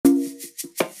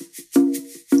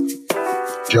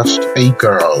just a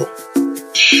girl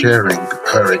sharing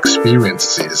her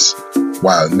experiences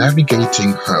while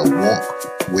navigating her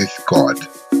walk with God.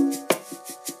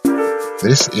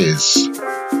 This is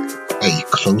A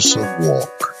Closer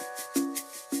Walk.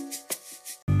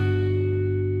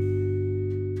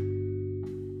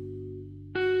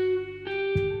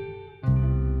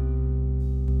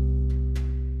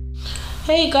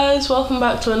 Hey guys, welcome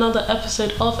back to another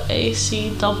episode of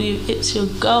ACW. It's your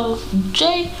girl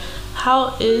Jay.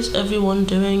 How is everyone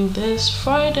doing this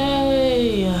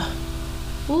Friday?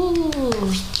 Ooh.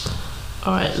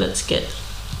 Alright, let's get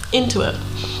into it.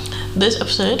 This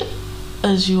episode,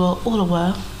 as you are all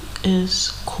aware,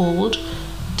 is called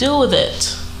Deal With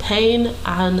It, Pain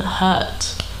and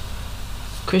Hurt,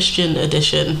 Christian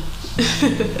edition.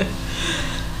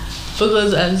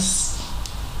 Because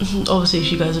obviously,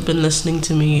 if you guys have been listening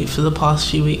to me for the past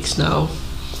few weeks now,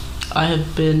 I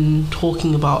have been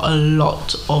talking about a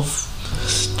lot of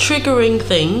triggering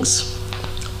things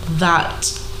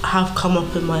that have come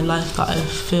up in my life that I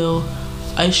feel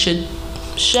I should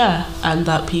share and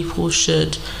that people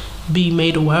should be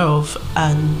made aware of,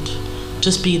 and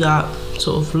just be that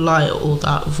sort of light or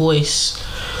that voice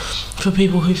for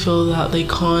people who feel that they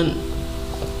can't,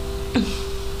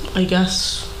 I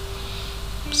guess,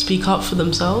 speak up for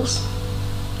themselves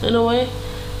in a way.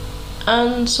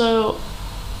 And so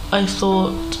I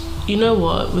thought, you know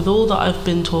what, with all that I've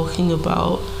been talking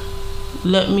about,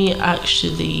 let me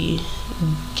actually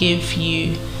give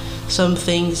you some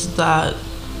things that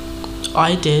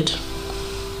I did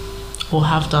or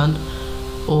have done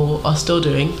or are still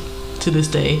doing to this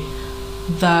day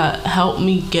that helped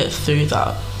me get through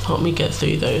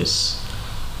those,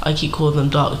 I keep calling them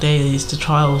dark days, the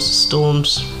trials, the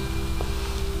storms,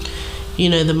 you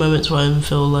know, the moments where I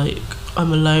feel like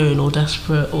I'm alone or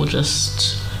desperate or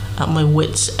just at my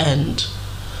wit's end.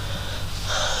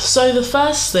 So the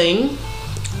first thing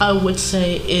I would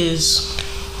say is,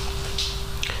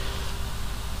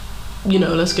 you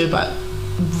know, let's go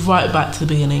right back to the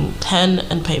beginning. Pen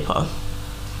and paper.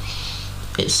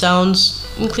 It sounds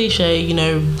cliche, you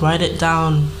know, write it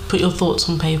down, put your thoughts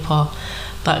on paper,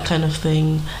 that kind of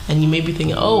thing. And you may be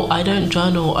thinking, oh, I don't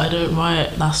journal, I don't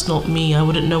write, that's not me, I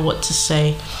wouldn't know what to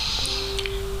say.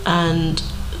 And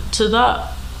to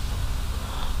that,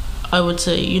 I would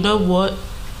say, you know what,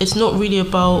 it's not really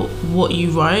about what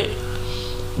you write,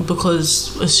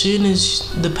 because as soon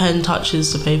as the pen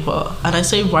touches the paper, and I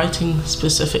say writing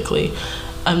specifically,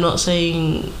 I'm not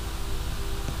saying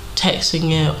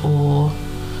texting it or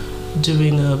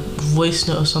doing a voice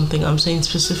note or something, I'm saying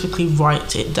specifically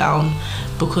write it down,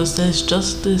 because there's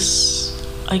just this,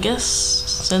 I guess,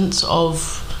 sense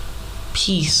of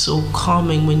peace or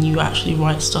calming when you actually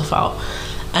write stuff out.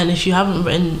 And if you haven't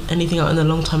written anything out in a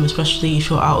long time, especially if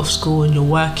you're out of school and you're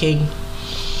working,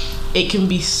 it can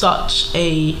be such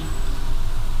a,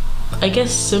 I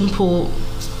guess, simple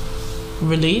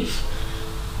relief.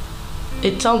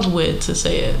 It sounds weird to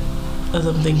say it as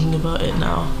I'm thinking about it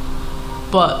now,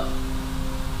 but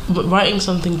writing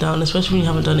something down, especially when you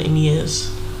haven't done it in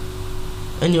years,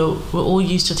 and we're all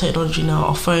used to technology now,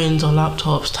 our phones, our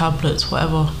laptops, tablets,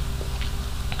 whatever,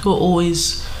 we're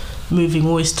always moving,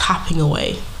 always tapping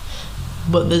away,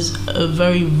 but there's a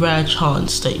very rare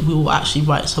chance that we will actually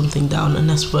write something down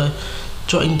unless we're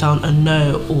jotting down a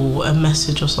note or a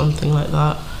message or something like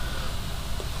that.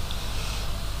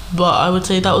 But I would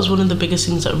say that was one of the biggest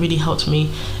things that really helped me,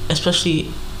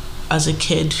 especially as a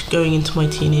kid going into my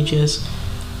teenage years,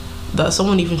 that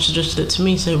someone even suggested it to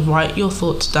me. So write your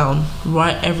thoughts down,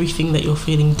 write everything that you're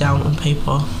feeling down on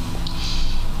paper.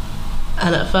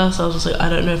 And at first I was just like, I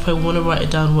don't know if I want to write it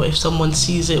down. What if someone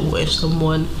sees it? What if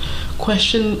someone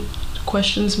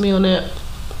questions me on it?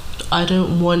 I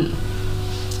don't want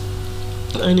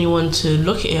anyone to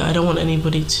look at it. I don't want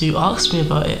anybody to ask me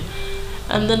about it.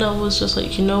 And then I was just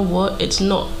like, you know what? It's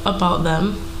not about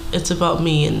them. It's about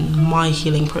me and my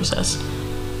healing process.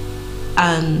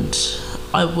 And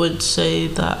I would say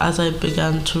that as I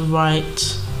began to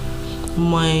write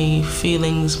my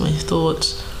feelings, my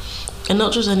thoughts, and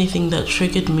not just anything that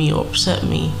triggered me or upset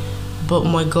me, but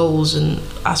my goals and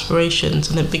aspirations,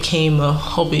 and it became a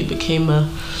hobby,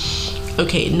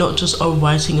 not just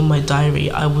writing in my diary.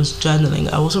 I was journaling.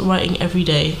 I wasn't writing every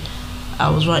day, I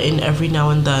was writing every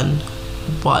now and then,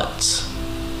 but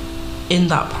in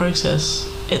that process,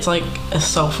 it's like a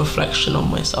self-reflection on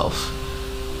myself.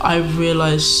 I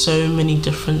realized so many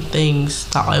different things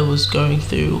that I was going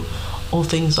through, or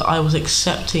things that I was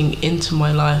accepting into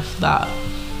my life that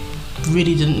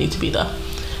really didn't need to be there.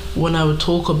 When I would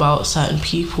talk about certain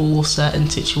people or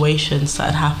certain situations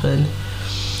that had happened,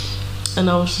 And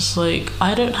I was just like,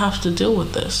 I don't have to deal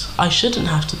with this. I shouldn't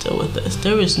have to deal with this.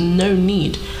 There is no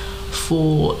need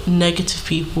for negative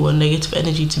people and negative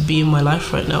energy to be in my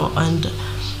life right now, and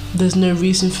there's no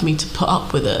reason for me to put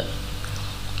up with it.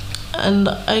 And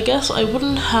I guess I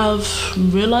wouldn't have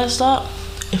realised that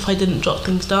if I didn't jot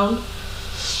things down.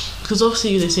 Because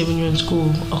obviously they say when you're in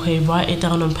school, okay, write it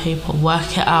down on paper,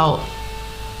 work it out,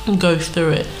 and go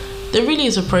through it. There really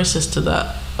is a process to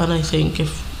that. And I think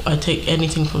if I take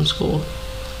anything from school,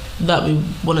 that'd be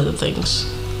one of the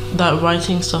things. That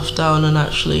writing stuff down and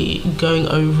actually going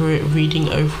over it, reading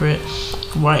over it,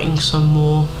 writing some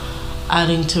more,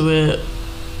 adding to it.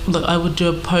 Like I would do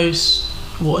a post,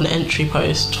 an entry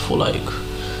post for like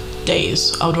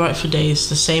days. I would write for days,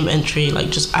 the same entry, like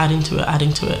just adding to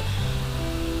it.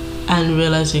 And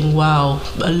realizing, wow,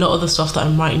 a lot of the stuff that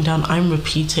I'm writing down, I'm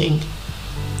repeating,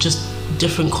 just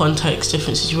different context,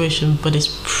 different situation, but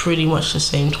it's pretty much the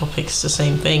same topic, it's the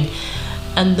same thing.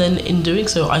 And then in doing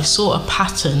so, I saw a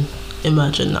pattern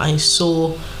emerging. I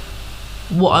saw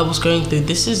what I was going through.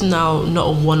 This is now not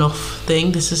a one-off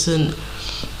thing. This isn't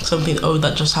something,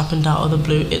 that just happened out of the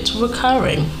blue. It's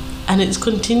recurring, and it's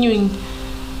continuing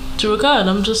to recur. And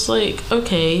I'm just like,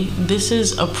 okay, this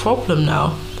is a problem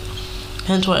now.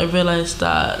 Hence why I realized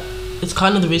that it's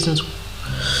kind of the reasons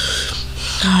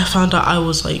I found out I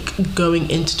was like going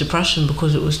into depression,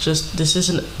 because it was just, this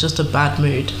isn't just a bad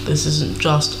mood, this isn't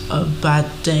just a bad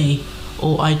day,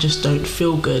 or I just don't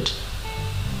feel good.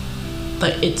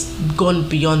 Like it's gone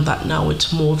beyond that now.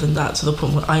 It's more than that, to the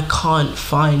point where I can't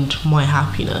find my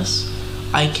happiness.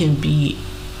 I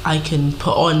can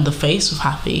put on the face of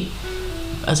happy,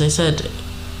 as I said,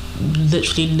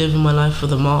 literally living my life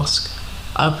with a mask.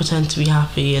 I pretend to be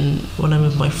happy, and when I'm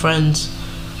with my friends,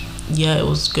 yeah, it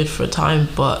was good for a time,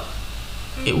 but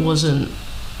it wasn't,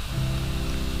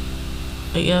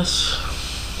 I guess,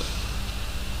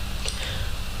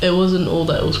 it wasn't all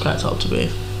that it was cracked up to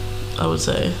be, I would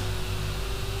say.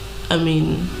 I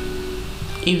mean,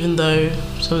 even though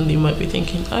some of you might be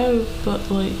thinking, oh, but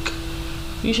like,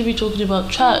 you should be talking about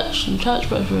church and church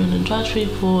brethren and church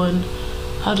people, and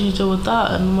how do you deal with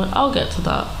that? And I'm like, I'll get to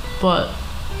that, but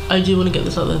I do want to get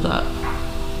this out there that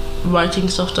writing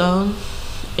stuff down,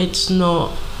 it's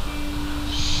not,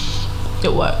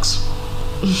 it works.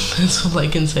 That's all I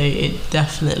can say. It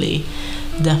definitely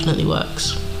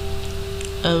works.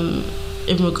 In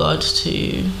regards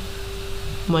to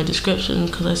my description,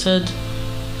 because I said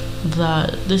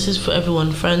that this is for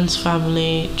everyone, friends,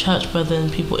 family, church brethren,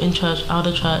 people in church, out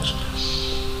of church,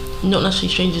 not necessarily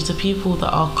strangers, to people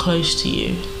that are close to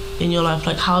you in your life.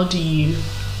 Like, how do you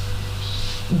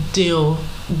deal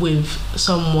with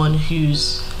someone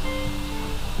who's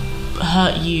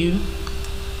hurt you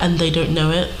and they don't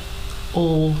know it,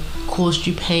 or caused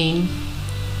you pain,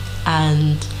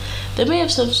 and they may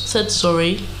have said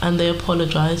sorry and they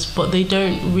apologize, but they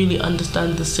don't really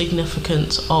understand the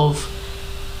significance of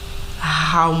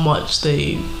how much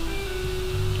they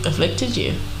afflicted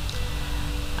you.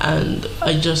 And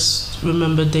I just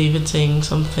remember David saying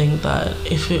something that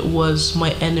if it was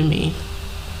my enemy,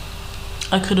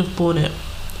 I could have borne it,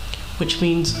 which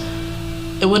means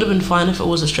it would have been fine if it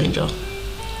was a stranger.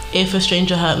 If a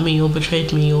stranger hurt me or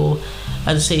betrayed me, or,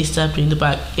 as I say, stabbed me in the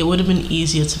back, it would have been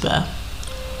easier to bear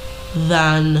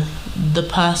than the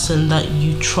person that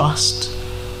you trust,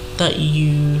 that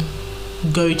you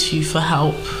go to for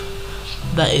help,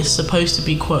 that is supposed to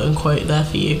be quote unquote there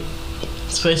for you.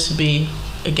 It's supposed to be,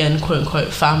 again, quote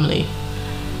unquote family,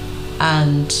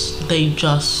 and they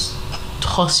just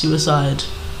toss you aside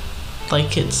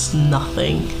like it's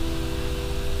nothing,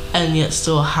 and yet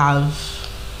still have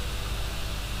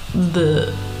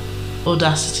the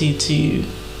audacity to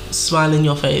smile in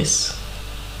your face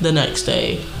the next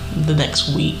day, the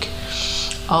next week,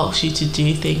 ask you to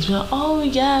do things. Be like, oh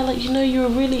yeah, like, you know, you were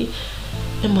really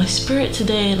in my spirit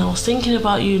today and I was thinking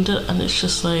about you, and it's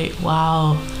just like,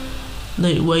 wow,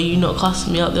 like, were you not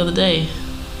cussing me out the other day?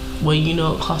 Were you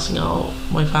not cussing out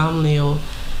my family, or,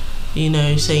 you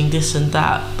know, saying this and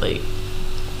that? Like,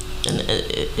 and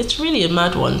it's really a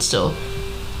mad one still.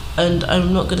 And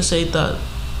I'm not gonna say that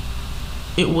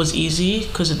it was easy,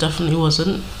 because it definitely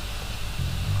wasn't,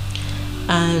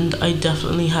 and I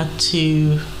definitely had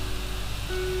to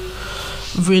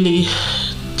really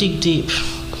dig deep.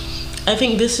 I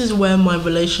think this is where my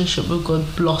relationship with God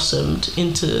blossomed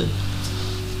into,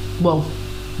 well,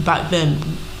 back then,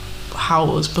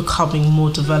 how it was becoming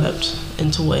more developed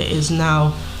into what it is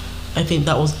now. I think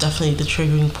that was definitely the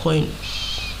triggering point,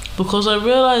 because I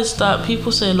realized that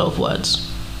people say a lot of words,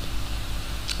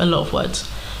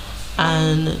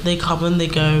 and they come and they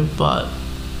go, but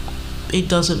it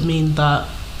doesn't mean that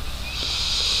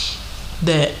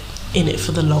they're in it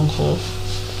for the long haul.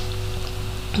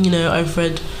 You know, I've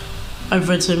read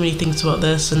so many things about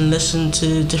this and listened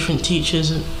to different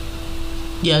teachers and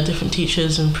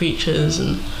preachers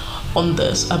and on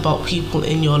this about people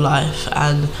in your life,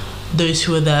 and those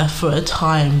who are there for a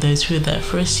time, those who are there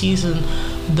for a season,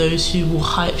 those who will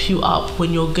hype you up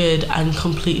when you're good and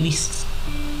completely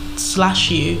slash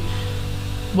you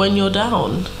when you're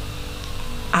down,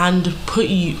 and put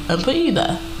you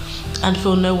there and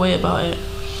feel no way about it.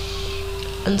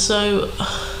 And so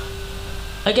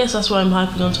I guess that's why I'm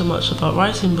hyping on so much about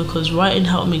writing, because writing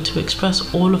helped me to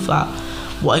express all of that,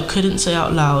 what I couldn't say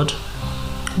out loud,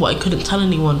 what I couldn't tell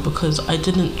anyone, because I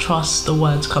didn't trust the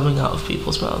words coming out of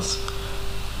people's mouths,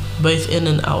 both in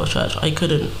and out of church. I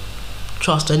couldn't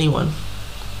trust anyone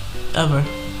ever,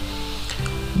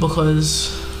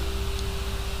 because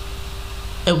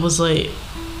it was like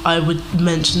I would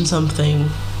mention something,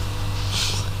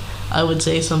 I would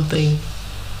say something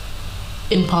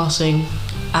in passing,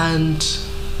 and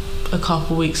a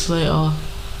couple weeks later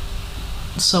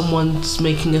someone's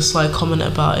making a sly comment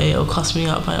about it or cuss me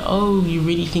out by, oh, you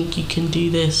really think you can do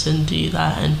this and do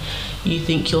that, and you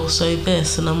think you'll say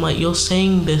this, and I'm like, you're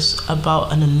saying this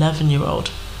about an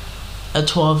 11-year-old, a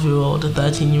 12-year-old, a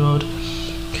 13-year-old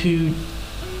who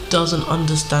doesn't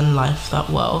understand life that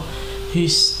well,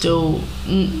 who's still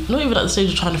not even at the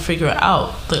stage of trying to figure it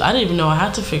out. Like, I didn't even know I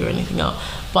had to figure anything out,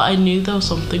 but I knew there was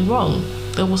something wrong.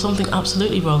 There was something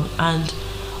absolutely wrong, and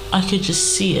I could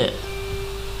just see it,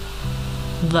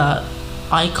 that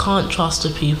I can't trust the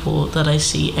people that I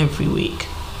see every week.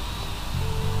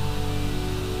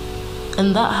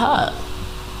 And that hurt.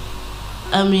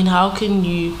 I mean, how can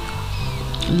you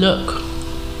look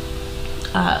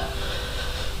at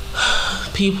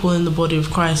people in the body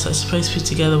of Christ that's supposed to be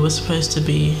together, we're supposed to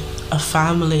be a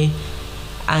family,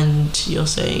 and you're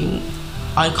saying,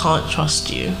 I can't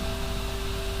trust you.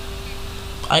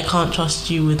 I can't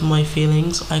trust you with my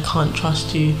feelings. I can't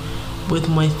trust you with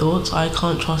my thoughts. I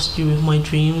can't trust you with my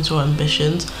dreams or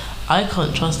ambitions. I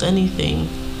can't trust anything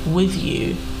with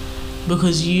you,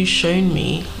 because you've shown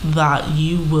me that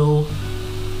you will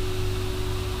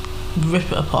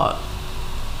rip it apart,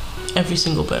 every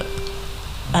single bit.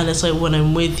 And it's like, when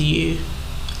I'm with you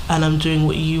and I'm doing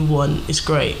what you want, it's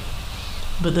great,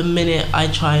 but the minute I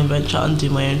try and venture out and do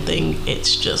my own thing,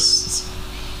 it's just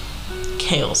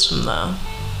chaos from there.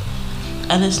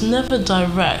 And it's never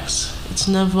direct, it's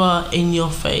never in your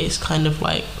face, kind of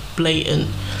like blatant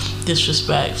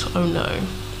disrespect. Oh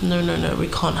no, we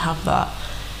can't have that.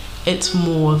 It's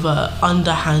more of a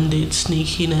underhanded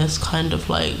sneakiness, kind of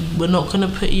like, we're not going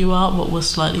to put you out, but we're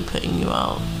slightly putting you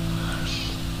out.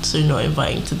 So you're not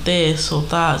inviting to this or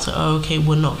that. So, oh, okay,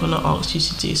 we're not going to ask you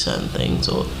to do certain things,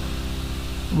 or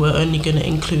we're only going to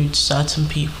include certain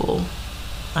people.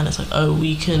 And it's like, oh,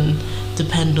 we can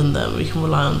depend on them, we can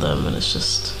rely on them. And it's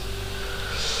just,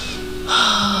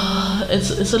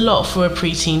 it's a lot for a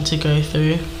preteen to go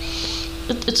through.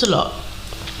 It's a lot.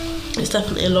 It's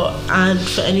definitely a lot. And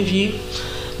for any of you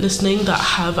listening that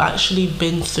have actually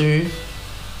been through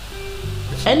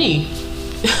any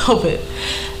of it,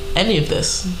 any of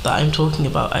this that I'm talking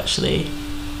about, actually,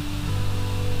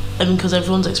 I mean, because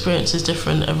everyone's experience is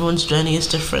different, everyone's journey is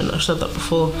different, I've said that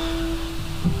before,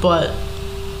 but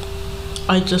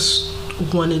I just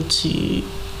wanted to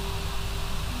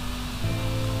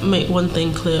make one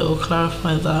thing clear, or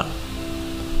clarify, that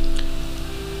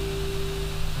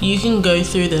you can go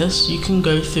through this, you can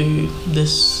go through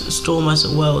this storm, as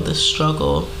it will, this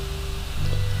struggle,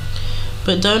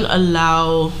 but don't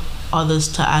allow others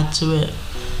to add to it,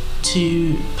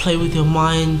 to play with your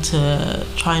mind, to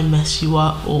try and mess you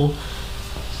up or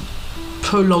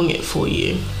prolong it for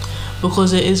you,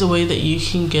 because it is a way that you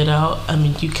can get out. I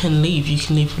mean, you can leave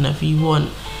whenever you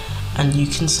want, and you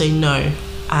can say no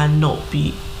and not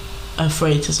be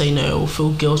afraid to say no, or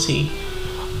feel guilty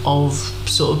of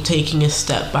sort of taking a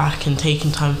step back and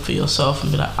taking time for yourself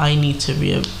and be like, I need to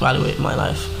reevaluate my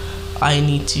life. I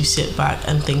need to sit back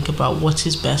and think about what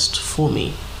is best for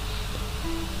me.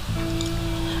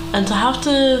 And to have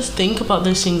to think about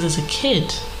those things as a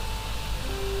kid,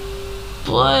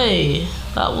 boy,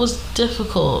 that was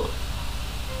difficult.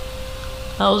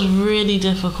 That was really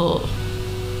difficult.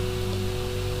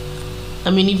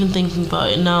 I mean, even thinking about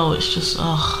it now, it's just,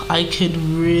 I could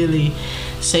really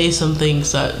say some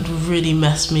things that really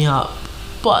mess me up.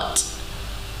 But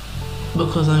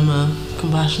because I'm a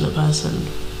compassionate person,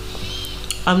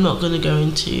 I'm not going to go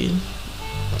into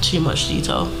too much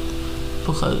detail,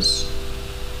 because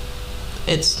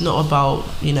it's not about,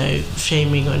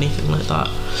 shaming or anything like that.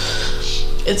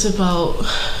 It's about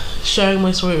sharing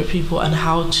my story with people and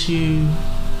how to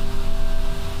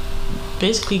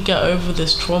basically get over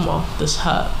this trauma, this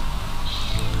hurt.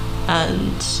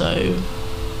 And so,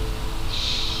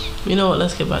 you know what,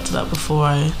 let's get back to that before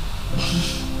I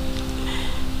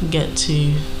get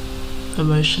too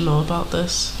emotional about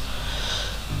this.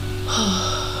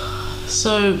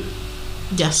 So,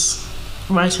 yes,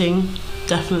 writing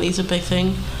definitely is a big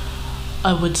thing.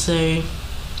 I would say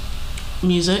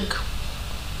music.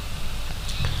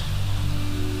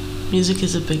 Music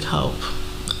is a big help.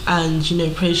 And, you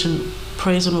know, praise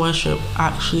and worship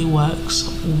actually works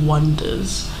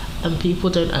wonders. And people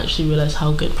don't actually realize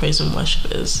how good praise and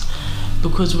worship is.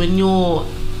 Because when you're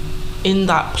in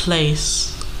that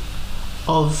place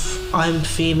of I'm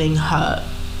feeling hurt,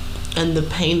 and the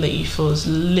pain that you feel is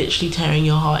literally tearing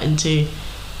your heart into,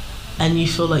 and you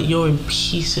feel like you're in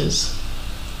pieces.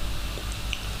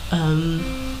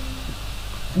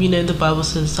 You know, the Bible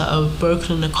says that a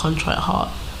broken and a contrite heart,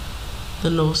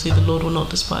 then obviously the Lord will not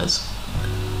despise.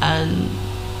 And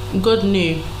God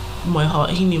knew my heart,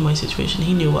 he knew my situation,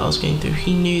 he knew what I was going through.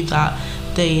 He knew that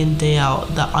day in, day out,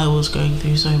 that I was going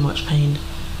through so much pain,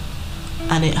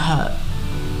 and it hurt.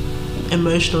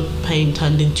 Emotional pain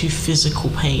turned into physical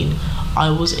pain. I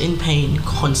was in pain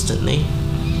constantly,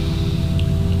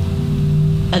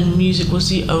 and music was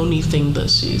the only thing that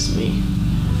soothed me.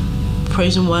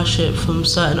 Praise and worship from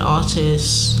certain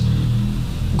artists,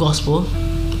 gospel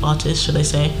artists should I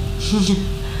say,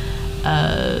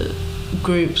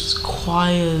 groups,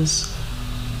 choirs,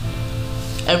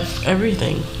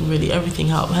 everything, really everything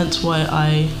helped. Hence why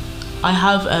I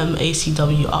have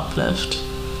ACW Uplift,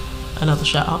 another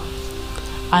shout out.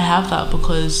 I have that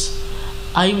because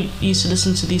I used to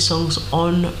listen to these songs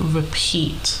on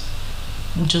repeat,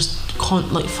 just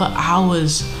like for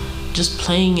hours, just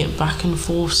playing it back and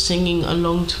forth, singing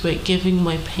along to it, giving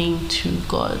my pain to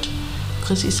God,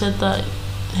 because he said that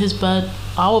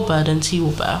our burdens he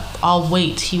will bear, our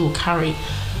weight he will carry.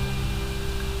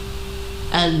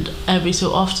 And every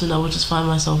so often I would just find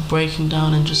myself breaking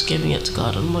down and just giving it to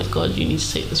God. I'm like, God, you need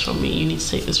to take this from me, you need to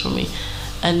take this from me.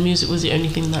 And music was the only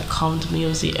thing that calmed me. It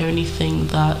was the only thing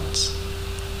that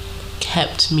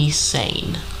kept me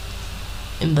sane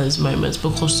in those moments,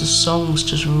 because the songs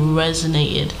just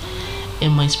resonated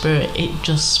in my spirit. It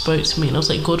just spoke to me, and I was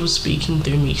like, God was speaking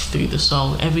through me through the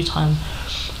song. Every time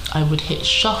I would hit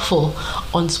shuffle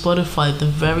on Spotify, the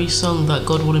very song that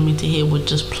God wanted me to hear would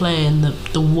just play, and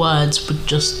the words would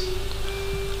just,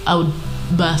 I would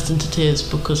burst into tears,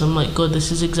 because I'm like, God,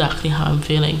 this is exactly how I'm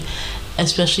feeling.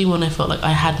 Especially when I felt like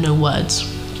I had no words.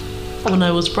 When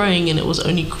I was praying and it was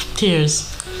only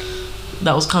tears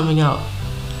that was coming out,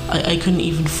 I couldn't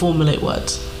even formulate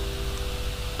words.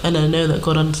 And I know that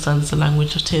God understands the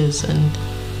language of tears, and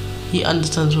he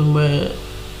understands when we're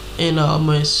in our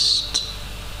most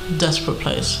desperate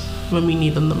place, when we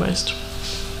need them the most.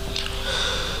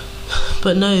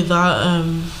 But no,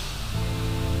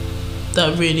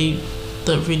 that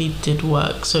really did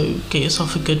work. So get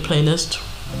yourself a good playlist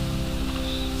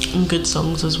and good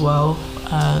songs as well.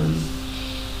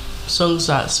 Songs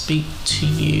that speak to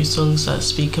you, songs that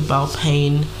speak about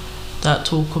pain, that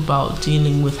talk about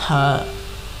dealing with hurt,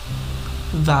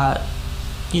 that,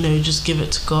 you know, just give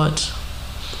it to God,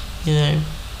 you know,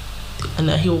 and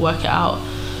that he'll work it out.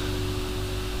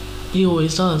 He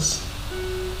always does.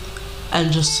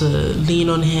 And just to lean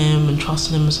on him and trust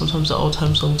in him. And sometimes the old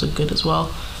time songs are good as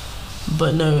well,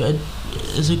 but no,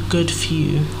 there's a good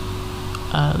few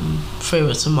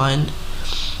favorites of mine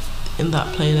in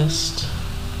that playlist.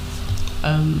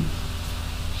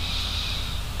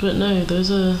 But no,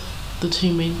 those are the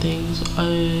two main things.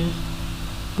 I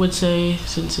would say,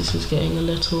 since this is getting a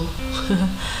little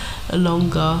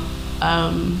longer,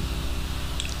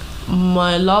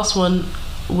 my last one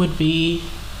would be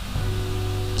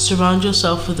surround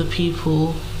yourself with the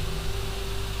people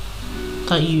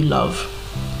that you love.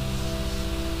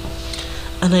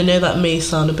 And I know that may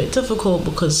sound a bit difficult,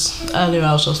 because earlier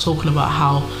I was just talking about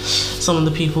how some of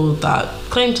the people that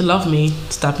claim to love me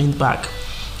stab me in the back.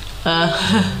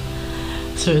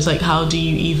 So it's like, how do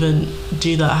you even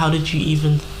do that? How did you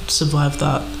even survive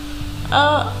that?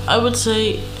 I would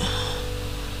say,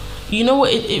 you know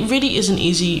what, it really isn't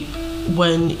easy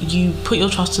when you put your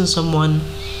trust in someone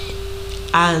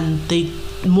and they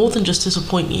more than just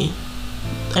disappoint you.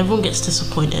 Everyone gets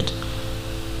disappointed.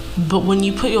 But when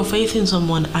you put your faith in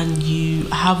someone and you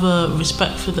have a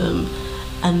respect for them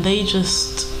and they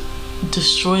just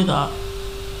destroy that,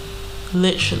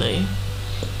 literally,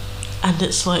 and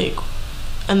it's like,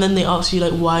 and then they ask you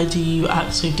like, why do you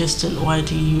act so distant? Why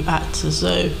do you act as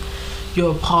though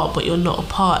you're apart but you're not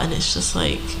apart? And it's just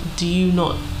like, do you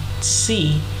not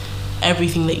see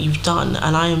everything that you've done?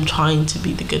 And I am trying to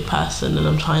be the good person, and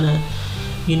I'm trying to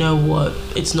you know what,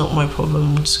 it's not my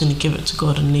problem, I'm just going to give it to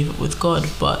God and leave it with God.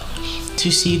 But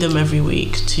to see them every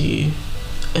week, to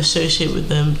associate with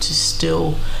them, to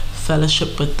still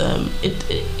fellowship with them, it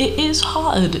is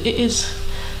hard. It is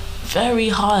very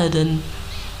hard. And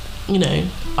you know,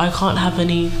 I can't have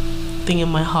anything in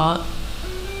my heart,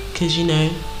 because you know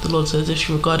the Lord says, if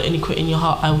you regard iniquity in your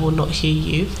heart, I will not hear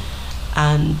you.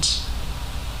 And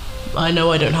I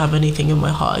know I don't have anything in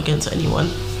my heart against anyone,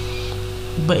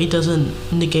 but it doesn't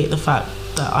negate the fact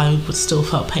that I would still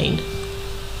feel pain.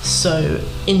 So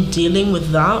in dealing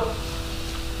with that,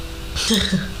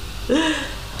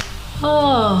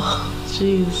 oh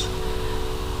jeez,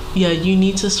 yeah, you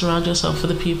need to surround yourself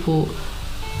with the people,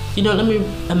 you know, let me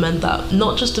amend that,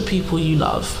 not just the people you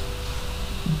love,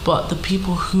 but the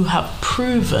people who have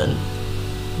proven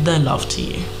their love to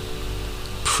you.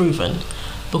 Proven.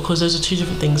 Because those are two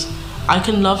different things. I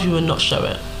can love you and not show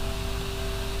it.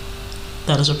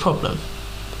 That is a problem.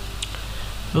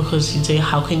 Because you say,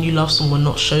 how can you love someone,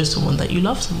 not show someone that you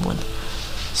love someone?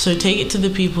 So take it to the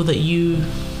people that you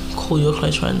call your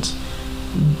close friends.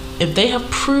 If they have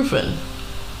proven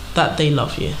that they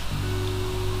love you,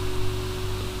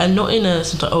 and not in a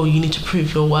sense like, oh, you need to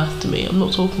prove your worth to me. I'm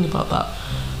not talking about that,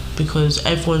 because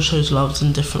everyone shows love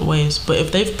in different ways. But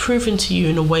if they've proven to you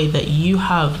in a way that you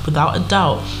have, without a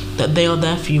doubt, that they are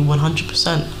there for you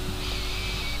 100%,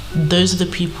 those are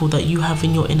the people that you have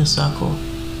in your inner circle.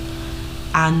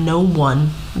 And no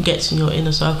one gets in your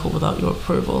inner circle without your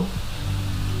approval.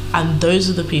 And those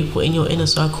are the people in your inner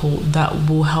circle that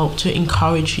will help to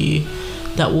encourage you,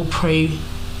 that will pray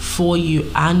for you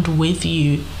and with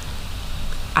you,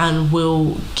 and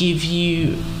will give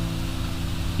you,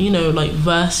 you know, like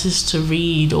verses to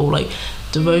read, or like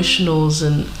devotionals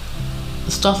and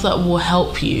stuff that will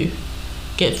help you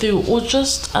get through. Or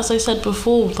just, as I said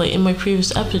before, like in my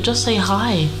previous episode, just say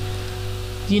hi,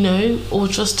 you know, or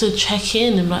just to check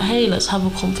in and like, hey, let's have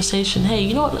a conversation. Hey,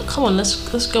 you know what, come on,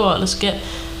 let's go out, let's get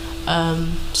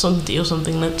something to eat or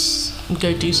something, let's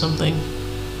go do something.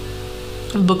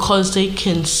 Because they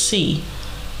can see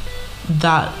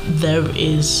that there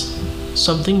is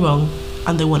something wrong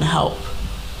and they want to help.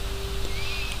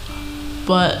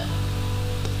 But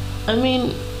I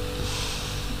mean,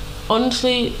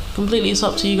 honestly, completely, it's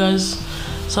up to you guys.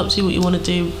 It's up to you what you want to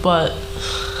do. But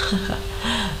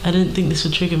I didn't think this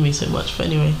would trigger me so much. But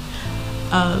anyway,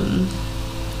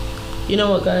 you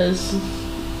know what, guys,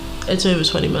 it's over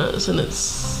 20 minutes, and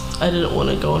I didn't want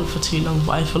to go on for too long,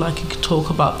 but I feel like I could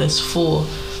talk about this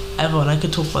forever, and I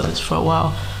could talk about this for a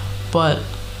while. But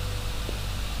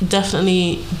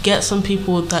definitely get some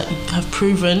people that have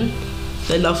proven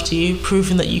they love to you,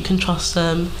 proven that you can trust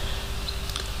them.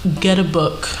 Get a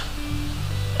book,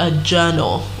 a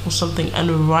journal or something,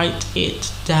 and write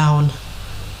it down.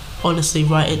 Honestly,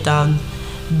 write it down.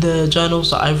 The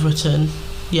journals that I've written,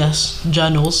 yes,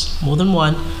 journals, more than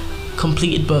one,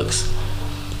 completed books,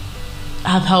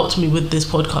 have helped me with this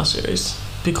podcast series.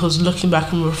 Because looking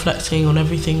back and reflecting on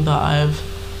everything that I've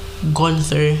gone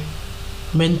through,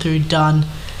 been through, done,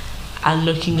 and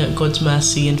looking at God's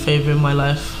mercy and favour in my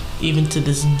life, even to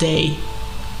this day,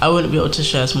 I wouldn't be able to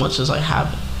share as much as I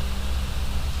have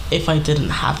if I didn't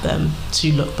have them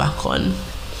to look back on.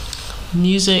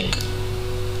 Music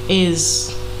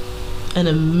is an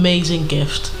amazing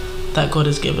gift that God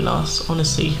has given us.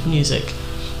 Honestly, music,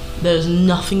 there's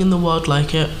nothing in the world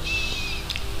like it,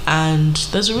 and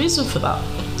there's a reason for that.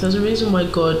 There's a reason why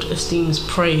God esteems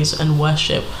praise and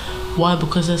worship. Why?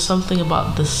 Because there's something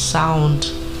about the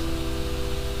sound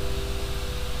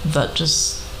that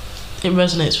just, it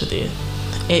resonates with you,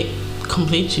 it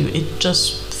completes you, it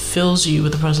just fills you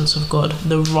with the presence of God.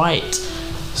 The right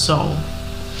song,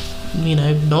 you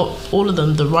know, not all of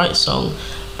them, the right song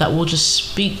that will just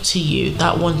speak to you,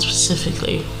 that one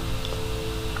specifically,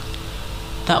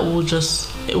 that will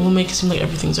just, it will make it seem like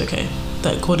everything's okay,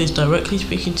 that God is directly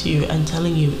speaking to you and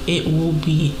telling you it will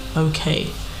be okay.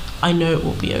 I know it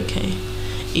will be okay.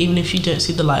 Even if you don't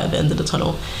see the light at the end of the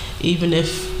tunnel, even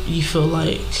if you feel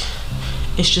like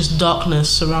it's just darkness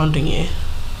surrounding you,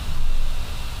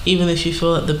 even if you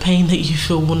feel that the pain that you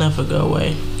feel will never go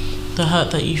away, the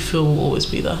hurt that you feel will always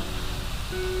be there,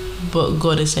 but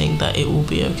God is saying that it will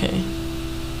be okay.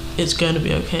 It's going to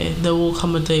be okay. There will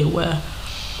come a day where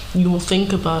you will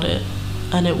think about it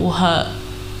and it will hurt,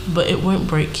 but it won't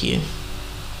break you.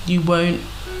 You won't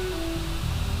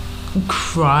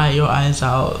cry your eyes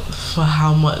out for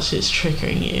how much it's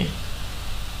triggering you.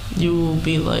 You will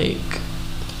be like,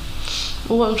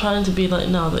 well, I'm trying to be like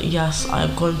now that yes,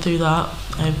 I've gone through that,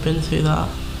 I've been through that,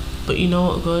 but you know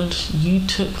what, God, you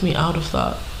took me out of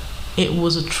that. It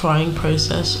was a trying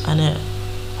process and it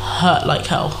hurt like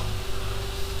hell,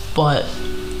 But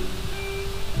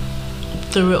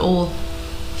through it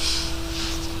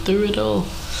all,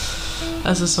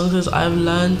 as the song says, I've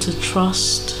learned to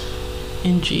trust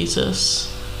in Jesus.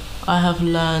 I have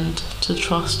learned to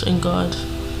trust in God.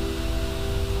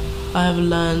 I have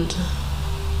learned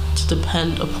to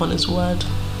depend upon His word.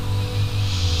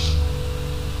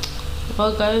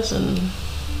 Well, guys, and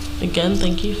again,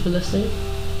 thank you for listening,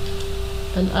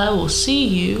 and I will see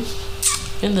you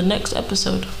in the next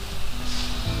episode.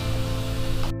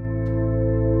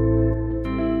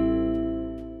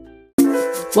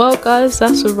 Well, guys,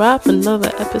 that's a wrap. Another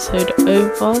episode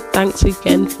over. Thanks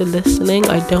again for listening.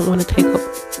 I don't want to take up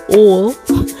all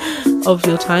of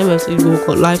your time, as you've all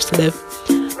got lives to live.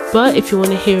 But if you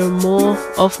want to hear more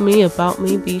of me, about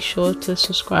me, be sure to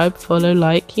subscribe, follow,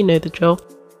 like, you know the drill.